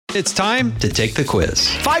It's time to take the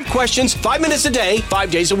quiz. 5 questions, 5 minutes a day,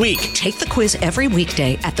 5 days a week. Take the quiz every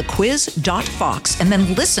weekday at thequiz.fox and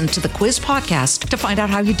then listen to the quiz podcast to find out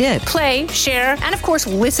how you did. Play, share, and of course,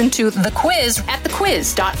 listen to the quiz at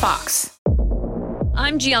thequiz.fox.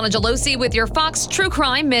 I'm Gianna Gelosi with your Fox True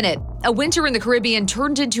Crime Minute. A winter in the Caribbean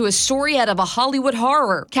turned into a story out of a Hollywood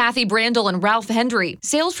horror. Kathy Brandel and Ralph Hendry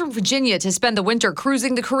sailed from Virginia to spend the winter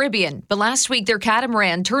cruising the Caribbean. But last week, their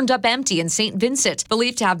catamaran turned up empty in St. Vincent,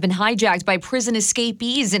 believed to have been hijacked by prison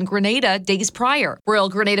escapees in Grenada days prior. Royal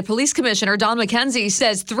Grenada Police Commissioner Don McKenzie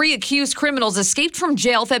says 3 accused criminals escaped from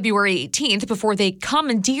jail February 18th before they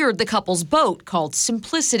commandeered the couple's boat called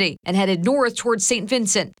Simplicity and headed north towards St.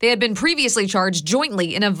 Vincent. They had been previously charged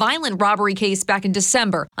jointly in a violent robbery case back in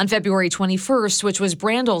December. On February 21st, which was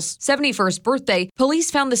Brandel's 71st birthday, police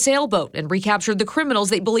found the sailboat and recaptured the criminals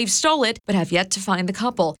they believe stole it, but have yet to find the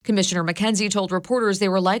couple. Commissioner McKenzie told reporters they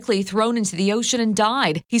were likely thrown into the ocean and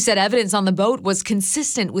died. He said evidence on the boat was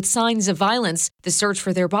consistent with signs of violence. The search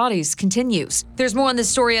for their bodies continues. There's more on this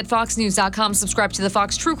story at foxnews.com. Subscribe to the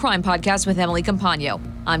Fox True Crime Podcast with Emily Campagno.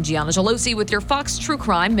 I'm Gianna Gelosi with your Fox True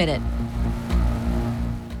Crime Minute.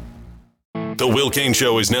 The Will Kane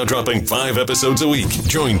Show is now dropping 5 episodes a week.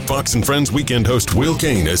 Join Fox & Friends weekend host Will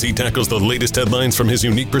Kane as he tackles the latest headlines from his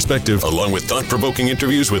unique perspective, along with thought-provoking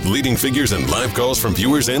interviews with leading figures and live calls from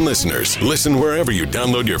viewers and listeners. Listen wherever you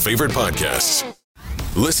download your favorite podcasts.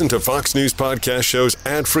 Listen to Fox News Podcast shows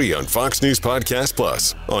ad-free on Fox News Podcast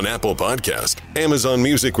Plus, on Apple Podcast, Amazon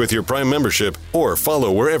Music with your Prime membership, or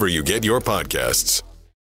follow wherever you get your podcasts.